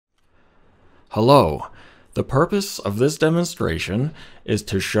Hello. The purpose of this demonstration is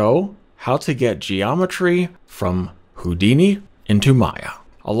to show how to get geometry from Houdini into Maya.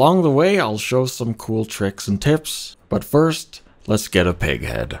 Along the way, I'll show some cool tricks and tips, but first, let's get a pig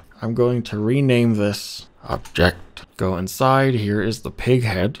head. I'm going to rename this object. Go inside, here is the pig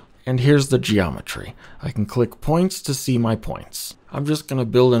head, and here's the geometry. I can click points to see my points. I'm just going to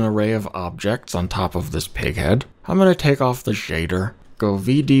build an array of objects on top of this pig head. I'm going to take off the shader, go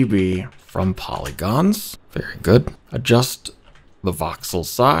VDB from polygons. Very good. Adjust the voxel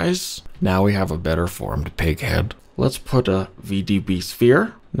size. Now we have a better formed pig head. Let's put a VDB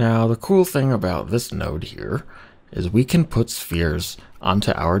sphere. Now the cool thing about this node here is we can put spheres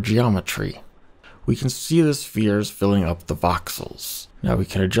onto our geometry. We can see the spheres filling up the voxels. Now we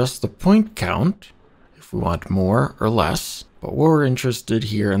can adjust the point count if we want more or less, but we're interested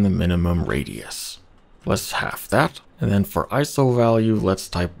here in the minimum radius. Let's half that. And then for ISO value, let's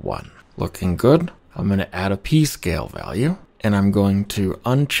type 1. Looking good. I'm going to add a p-scale value, and I'm going to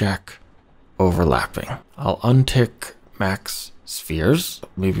uncheck overlapping. I'll untick max spheres.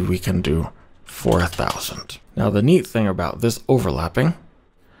 Maybe we can do 4,000. Now the neat thing about this overlapping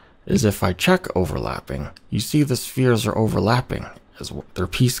is if I check overlapping, you see the spheres are overlapping as their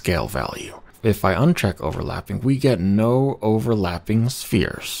p-scale value. If I uncheck overlapping, we get no overlapping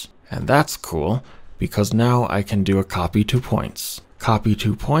spheres. And that's cool because now I can do a copy to points. Copy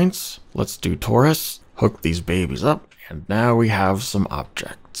to points, let's do torus, hook these babies up, and now we have some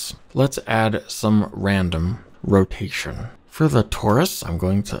objects. Let's add some random rotation. For the torus, I'm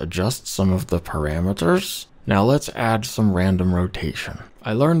going to adjust some of the parameters. Now let's add some random rotation.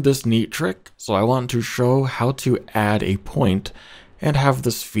 I learned this neat trick, so I want to show how to add a point and have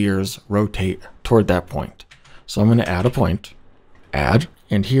the spheres rotate toward that point. So I'm going to add a point, add,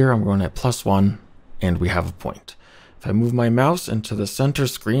 and here I'm going to +1, and we have a point. If I move my mouse into the center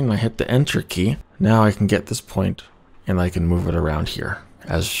screen and I hit the enter key, now I can get this point and I can move it around here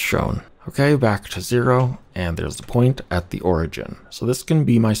as shown. Okay, back to 0, and there's the point at the origin. So this can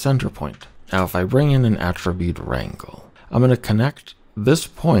be my center point. Now if I bring in an attribute wrangle, I'm going to connect this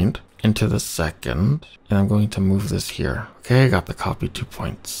point into the second, and I'm going to move this here. Okay, I got the copy to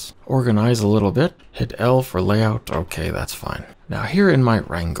points. Organize a little bit, hit L for layout. Okay, that's fine. Now here in my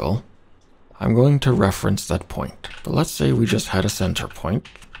wrangle, I'm going to reference that point. But let's say we just had a center point,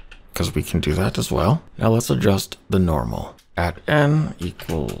 because we can do that as well. Now let's adjust the normal. At n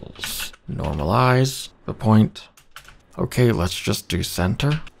equals normalize the point. Okay, let's just do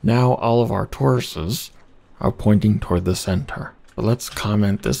center. Now all of our toruses are pointing toward the center. But let's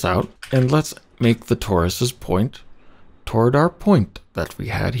comment this out, and let's make the toruses point toward our point that we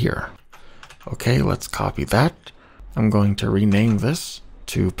had here. Okay, let's copy that. I'm going to rename this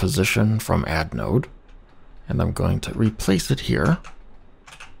to position from add node, and I'm going to replace it here.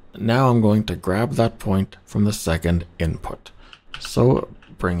 Now I'm going to grab that point from the second input. So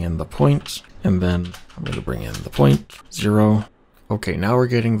bring in the point, and then I'm going to bring in the point, 0. Okay, now we're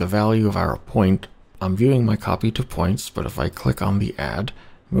getting the value of our point. I'm viewing my copy to points, but if I click on the add,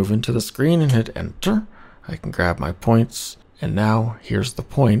 move into the screen and hit enter, I can grab my points, and now here's the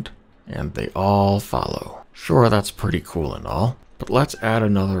point, and they all follow. Sure, that's pretty cool and all, but let's add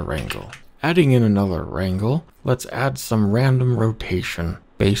another wrangle. Adding in another wrangle, let's add some random rotation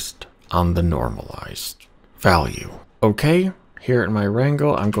based on the normalized value. Okay, here in my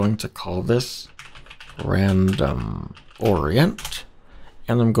wrangle, I'm going to call this random orient,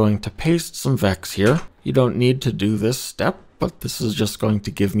 and I'm going to paste some vex here. You don't need to do this step, but this is just going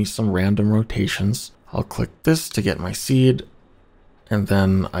to give me some random rotations. I'll click this to get my seed, and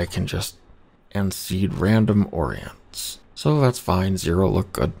then I can just end seed random orients. So that's fine, 0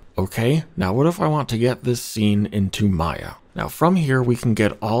 look good. Okay, now what if I want to get this scene into Maya? Now from here we can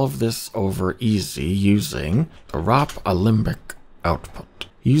get all of this over easy using the ROP Alembic output.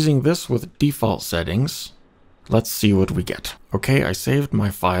 Using this with default settings, let's see what we get. Okay, I saved my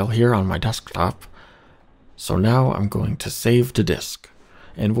file here on my desktop. So now I'm going to save to disk.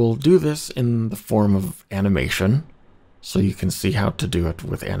 And we'll do this in the form of animation, so you can see how to do it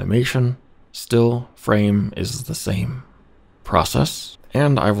with animation. Still, frame is the same process.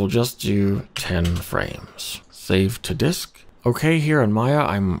 And I will just do 10 frames. Save to disk. Okay, here in Maya,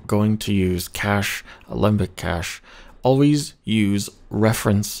 I'm going to use cache, Alembic cache. Always use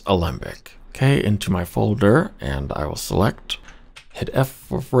reference Alembic. Okay, into my folder, and I will select, hit F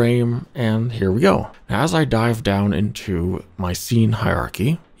for frame, and here we go. Now, as I dive down into my scene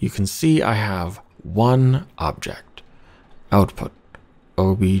hierarchy, you can see I have one object, output,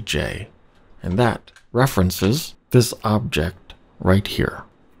 obj, and that references this object right here.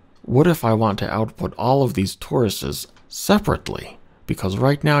 What if I want to output all of these toruses separately? because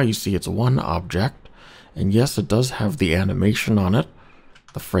right now you see it's one object, and yes, it does have the animation on it.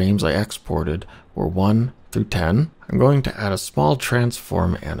 The frames I exported were 1 through 10. I'm going to add a small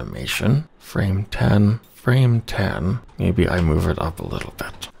transform animation. Frame 10, frame 10. Maybe I move it up a little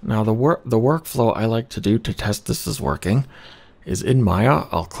bit. Now the workflow I like to do to test this is working is in Maya,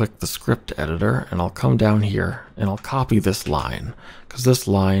 I'll click the script editor and I'll come down here and I'll copy this line, because this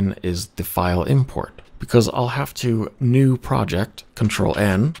line is the file import. Because I'll have to new project, Control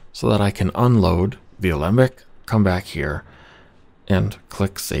N, so that I can unload the Alembic, come back here and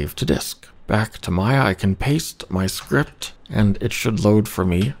click save to disk. Back to Maya, I can paste my script and it should load for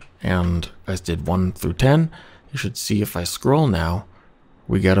me. And I did 1 through 10. You should see if I scroll now,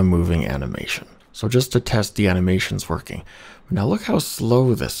 we get a moving animation. So just to test the animations working. Now look how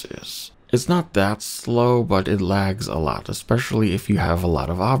slow this is. It's not that slow, but it lags a lot, especially if you have a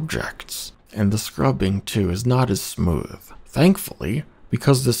lot of objects. And the scrubbing too is not as smooth. Thankfully,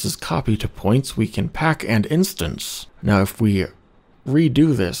 because this is copy to points, we can pack and instance. Now if we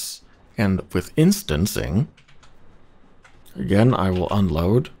redo this and with instancing, again I will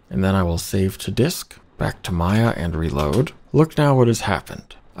unload and then I will save to disk, back to Maya and reload. Look now what has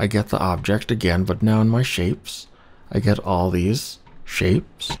happened. I get the object again, but now in my shapes, I get all these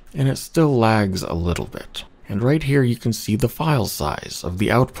shapes, and it still lags a little bit. And right here you can see the file size of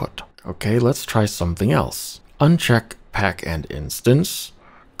the output. Okay, let's try something else. Uncheck Pack and Instance,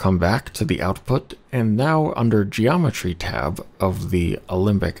 come back to the output, and now under Geometry tab of the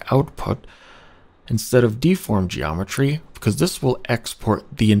Alembic output, instead of deform geometry, because this will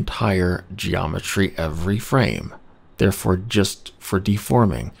export the entire geometry every frame, therefore just for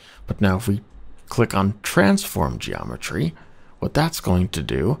deforming. But now if we click on transform geometry, what that's going to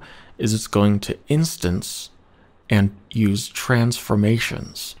do is it's going to instance and use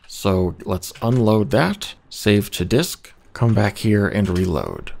transformations. So let's unload that, save to disk, come back here and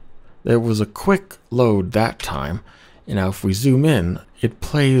reload. There was a quick load that time, and now if we zoom in, it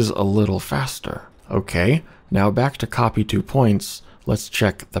plays a little faster. Okay, now back to copy 2 points, let's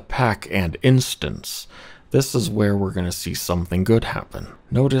check the pack and instance. This is where we're going to see something good happen.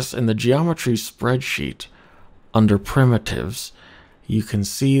 Notice in the geometry spreadsheet, under primitives, you can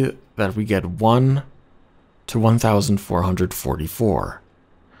see that we get 1 to 1444.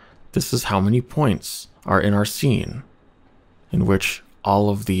 This is how many points are in our scene, in which all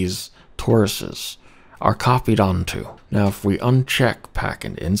of these toruses are copied onto. Now if we uncheck pack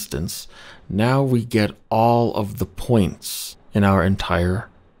and instance, now we get all of the points in our entire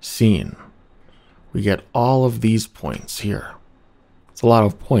scene. We get all of these points here. It's a lot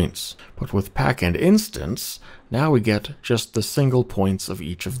of points, but with pack and instance, now we get just the single points of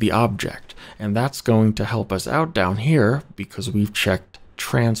each of the object. And that's going to help us out down here because we've checked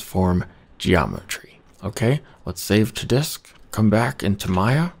transform geometry. Okay, let's save to disk, come back into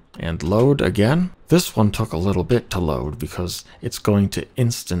Maya and load again. This one took a little bit to load because it's going to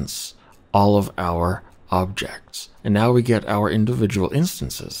instance all of our objects. And now we get our individual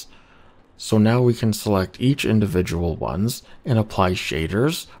instances. So now we can select each individual ones and apply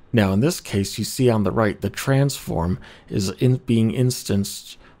shaders. Now in this case, you see on the right, the transform is being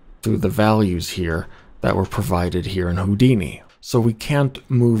instanced through the values here that were provided here in Houdini. So we can't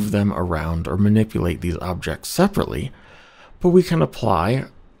move them around or manipulate these objects separately, but we can apply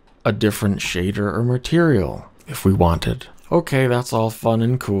a different shader or material if we wanted. Okay, that's all fun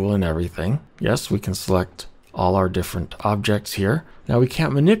and cool and everything. Yes, we can select all our different objects here. Now we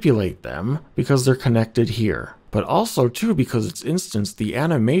can't manipulate them because they're connected here. But also too, because it's instanced, the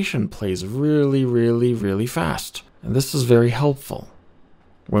animation plays really fast. And this is very helpful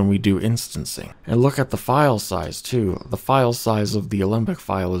when we do instancing. And look at the file size too. The file size of the Alembic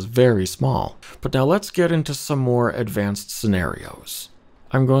file is very small. But now let's get into some more advanced scenarios.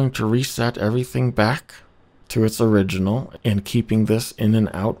 I'm going to reset everything back to its original and keeping this in and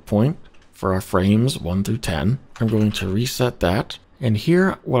out point for our frames 1 through 10. I'm going to reset that. And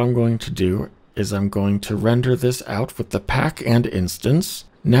here what I'm going to do is I'm going to render this out with the pack and instance.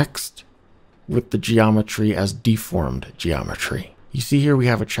 Next, with the geometry as deformed geometry. You see here we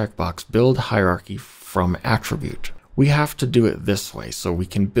have a checkbox, build hierarchy from attribute. We have to do it this way so we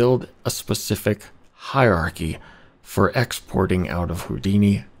can build a specific hierarchy for exporting out of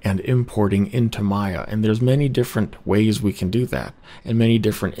Houdini and importing into Maya. And there's many different ways we can do that and many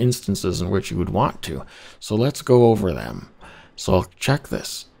different instances in which you would want to. So let's go over them. So I'll check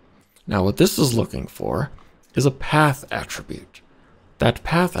this. Now what this is looking for is a path attribute. That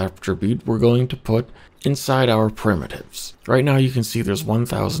path attribute we're going to put inside our primitives. Right now you can see there's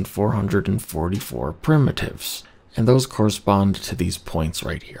 1444 primitives, and those correspond to these points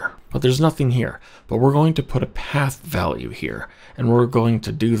right here. but there's nothing here. But we're going to put a path value here, and we're going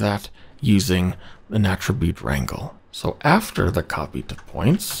to do that using an attribute wrangle. So after the copy to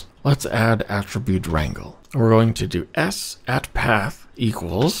points, let's add attribute wrangle. We're going to do s at path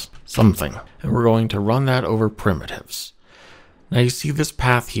equals something, and we're going to run that over primitives. Now you see this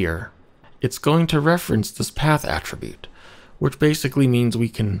path here. It's going to reference this path attribute, which basically means we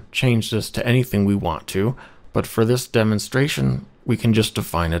can change this to anything we want to, but for this demonstration, we can just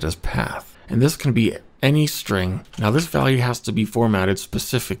define it as path. And this can be any string. Now this value has to be formatted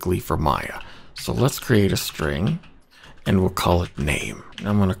specifically for Maya. So let's create a string, and we'll call it name. And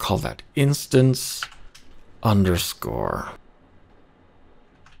I'm going to call that instance underscore.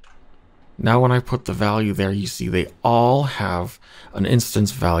 Now when I put the value there, you see they all have an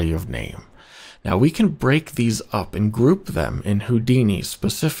instance value of name. Now we can break these up and group them in Houdini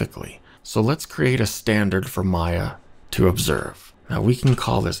specifically. So let's create a standard for Maya to observe. Now we can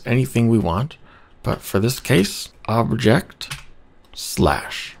call this anything we want, but for this case, object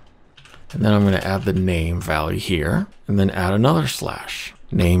slash. And then I'm going to add the name value here, and then add another slash,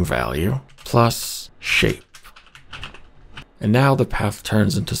 name value plus shape. And now the path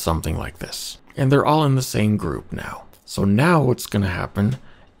turns into something like this. And they're all in the same group now. So now what's going to happen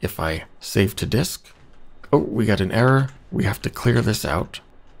if I save to disk? Oh, we got an error. We have to clear this out.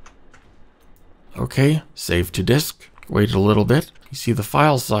 Okay, save to disk. Wait a little bit. You see the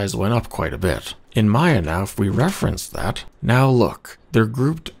file size went up quite a bit. In Maya now, if we reference that, now look, they're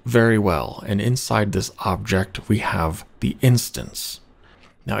grouped very well. And inside this object, we have the instance.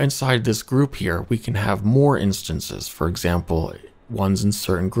 Now inside this group here, we can have more instances, for example, ones in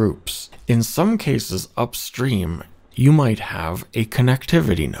certain groups. In some cases upstream, you might have a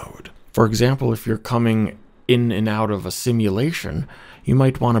connectivity node. For example, if you're coming in and out of a simulation, you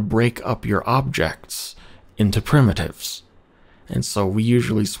might want to break up your objects into primitives. And so we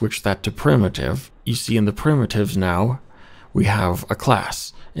usually switch that to primitive. You see in the primitives now, we have a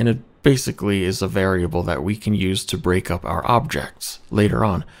class, and it basically is a variable that we can use to break up our objects later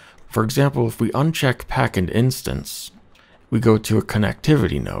on. For example, if we uncheck pack and instance, we go to a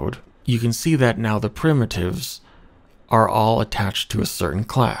connectivity node, you can see that now the primitives are all attached to a certain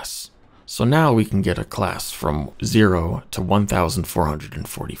class. So now we can get a class from 0 to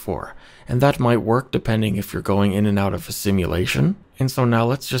 1444. And that might work depending if you're going in and out of a simulation. And so now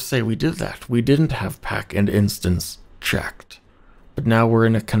let's just say we did that. We didn't have pack and instance checked. But now we're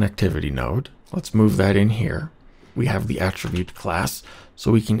in a connectivity node. Let's move that in here. We have the attribute class,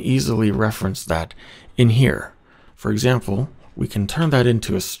 so we can easily reference that in here. For example, we can turn that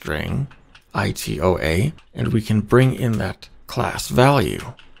into a string, itoa, and we can bring in that class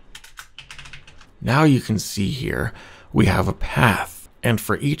value. Now you can see here, we have a path. And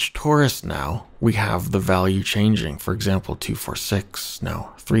for each torus now, we have the value changing. For example, 246,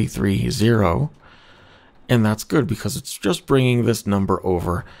 now 330. And that's good because it's just bringing this number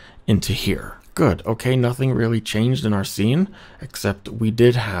over into here. Good. Okay, nothing really changed in our scene, except we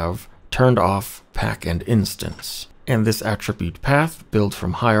did have turned off pack and instance. And this attribute path, build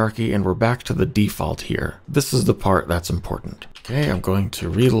from hierarchy, and we're back to the default here. This is the part that's important. Okay, I'm going to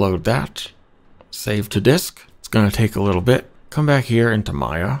reload that. Save to disk. It's going to take a little bit. Come back here into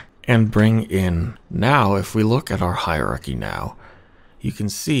Maya and bring in, now if we look at our hierarchy now, you can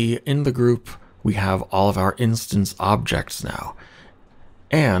see in the group we have all of our instance objects now.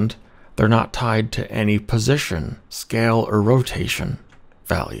 And they're not tied to any position, scale, or rotation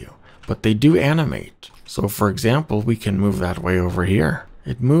value, but they do animate. So for example, we can move that way over here.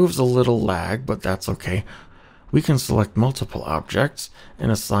 It moves a little lag, but that's okay. We can select multiple objects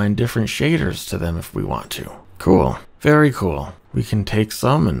and assign different shaders to them if we want to. Cool. Very cool. We can take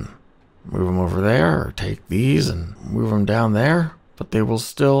some and move them over there, or take these and move them down there, but they will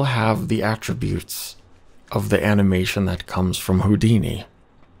still have the attributes of the animation that comes from Houdini,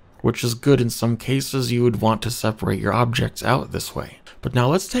 which is good. In some cases, you would want to separate your objects out this way. But now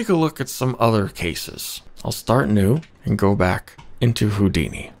let's take a look at some other cases. I'll start new and go back into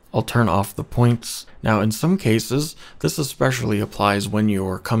Houdini. I'll turn off the points. Now, in some cases, this especially applies when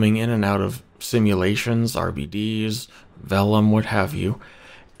you're coming in and out of simulations, RBDs, Vellum, what have you,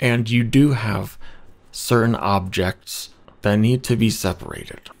 and you do have certain objects that need to be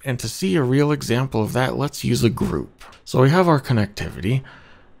separated. And to see a real example of that, let's use a group. So we have our connectivity,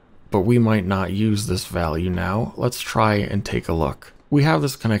 but we might not use this value now. Let's try and take a look. We have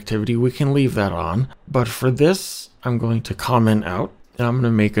this connectivity, we can leave that on, but for this, I'm going to comment out, and I'm going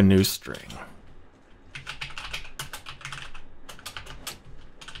to make a new string.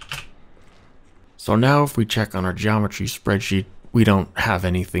 So now if we check on our geometry spreadsheet, we don't have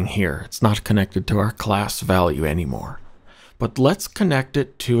anything here. It's not connected to our class value anymore. but let's connect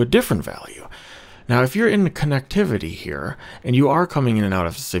it to a different value. Now, if you're in connectivity here, and you are coming in and out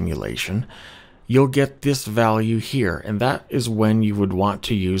of simulation, you'll get this value here, and that is when you would want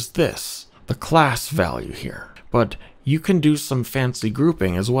to use this, the class value here. But you can do some fancy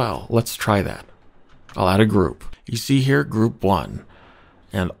grouping as well. Let's try that. I'll add a group. You see here, group 1,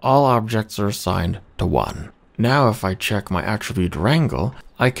 and all objects are assigned to 1. Now, if I check my attribute wrangle,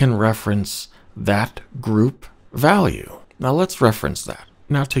 I can reference that group value. Now, let's reference that.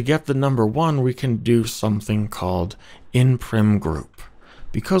 Now, to get the number 1, we can do something called inPrimGroup.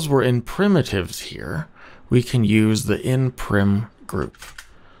 Because we're in primitives here, we can use the inPrimGroup.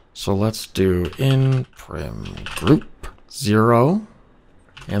 So let's do inPrimGroup 0,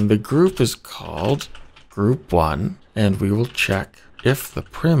 and the group is called group 1, and we will check if the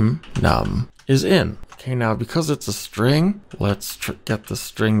prim num is in. Okay, now because it's a string, let's get the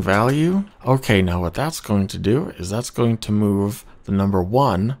string value. Okay, now what that's going to do is that's going to move the number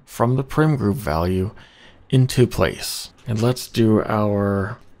 1 from the prim group value into place. And let's do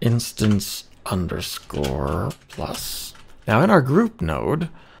our instance underscore plus. Now in our group node,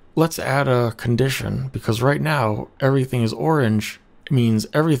 let's add a condition, because right now everything is orange, it means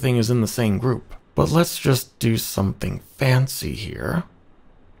everything is in the same group. But let's just do something fancy here.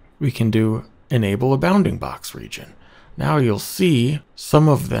 We can do enable a bounding box region. Now you'll see some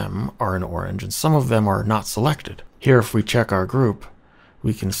of them are in orange and some of them are not selected. Here, if we check our group,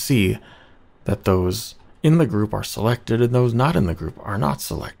 we can see that those in the group are selected and those not in the group are not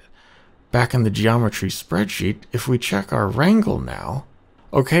selected. Back in the geometry spreadsheet, if we check our wrangle now,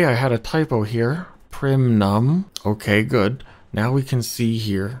 okay, I had a typo here, prim num, okay, good. Now we can see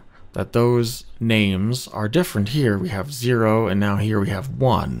here that those names are different. Here we have 0 and now here we have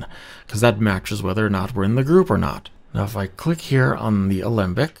 1, because that matches whether or not we're in the group or not. Now if I click here on the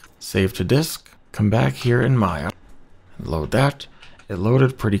Alembic, save to disk, come back here in Maya, and load that, it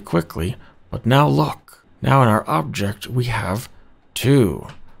loaded pretty quickly, but now look, now in our object we have 2.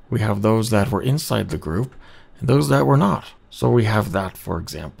 We have those that were inside the group and those that were not. So we have that, for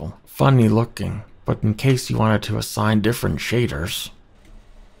example. Funny looking, but in case you wanted to assign different shaders,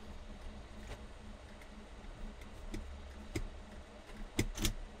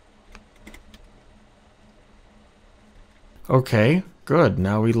 okay, good.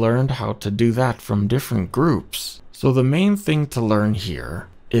 Now we learned how to do that from different groups. So the main thing to learn here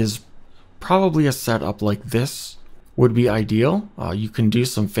is probably a setup like this would be ideal. You can do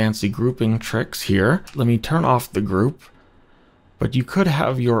some fancy grouping tricks here. Let me turn off the group, but you could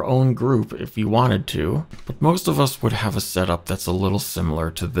have your own group if you wanted to. But most of us would have a setup that's a little similar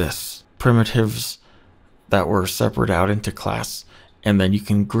to this. Primitives that were separate out into class, and then you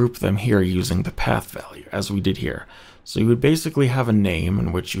can group them here using the path value, as we did here. So you would basically have a name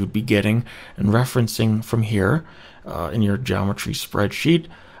in which you would be getting and referencing from here in your geometry spreadsheet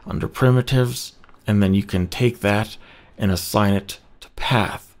under primitives, and then you can take that and assign it to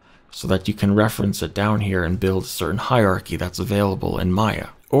path so that you can reference it down here and build a certain hierarchy that's available in Maya.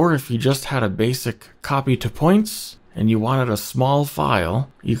 Or if you just had a basic copy to points and you wanted a small file,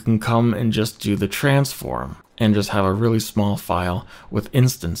 you can come and just do the transform and just have a really small file with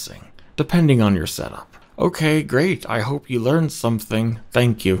instancing, depending on your setup. Okay, great. I hope you learned something.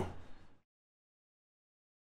 Thank you.